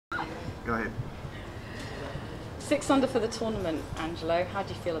Go ahead. 6 under for the tournament, Angelo. How do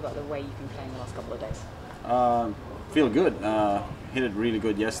you feel about the way you've been playing the last couple of days? Feel good. Hit it really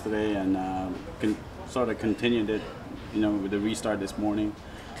good yesterday, and sort of continued it, with the restart this morning.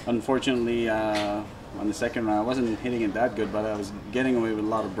 Unfortunately, on the second round, I wasn't hitting it that good, but I was getting away with a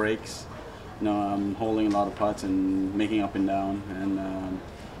lot of breaks. I'm holding a lot of putts and making up and down,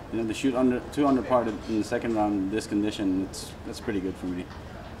 and the shoot under 2 under par in the second round in this condition, that's pretty good for me.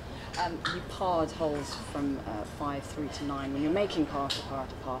 You parred holes from 5 through to 9 when you're making par to par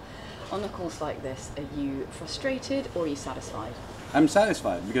to par. On a course like this, are you frustrated or are you satisfied? I'm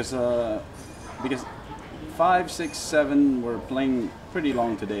satisfied because 5, 6, 7 were playing pretty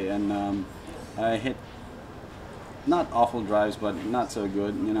long today, and I hit not awful drives, but not so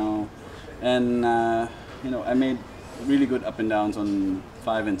good, and I made really good up and downs on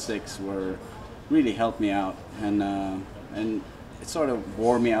 5 and 6, where really helped me out, and it sort of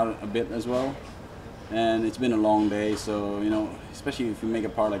wore me out a bit as well. And it's been a long day, so especially if you make a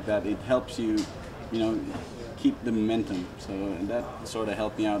par like that, it helps you, keep the momentum. So that sort of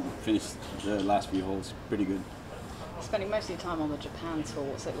helped me out and finish the last few holes pretty good. Spending most of your time on the Japan tour,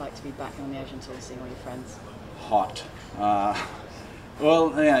 what's it like to be back on the Asian tour, seeing all your friends? Hot.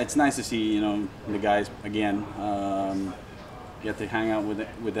 Well, yeah, it's nice to see the guys again. Get to hang out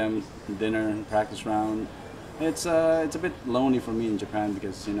with them, dinner and practice round. It's a bit lonely for me in Japan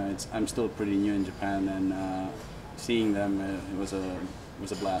because I'm still pretty new in Japan, and seeing them it was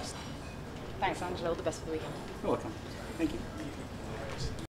a blast. Thanks, Angelo. All the best for the weekend. You're welcome. Thank you.